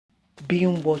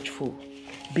being watchful.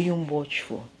 Being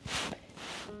watchful.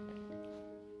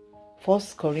 1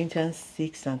 Corinthians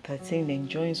 6:13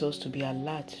 enjoins us to be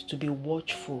alert, to be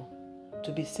watchful,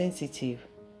 to be sensitive.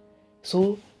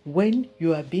 So when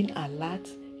you are being alert,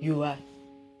 you are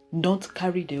not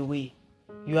carried away.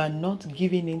 You are not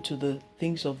giving in to the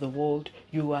things of the world.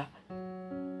 You are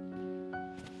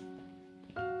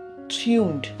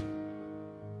tuned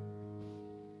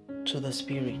to the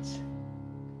Spirit.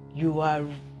 You are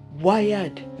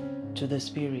wired to the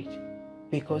Spirit,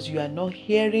 because you are not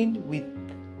hearing with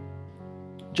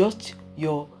just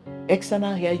your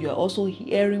external ear. You are also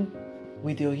hearing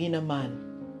with your inner man.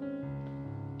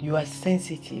 You are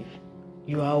sensitive.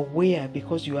 You are aware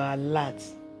because you are alert.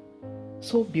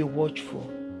 So be watchful.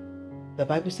 The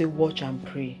Bible says, watch and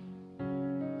pray.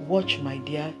 Watch, my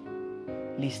dear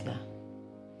listener,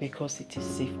 because it is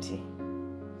safety.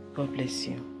 God bless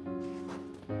you.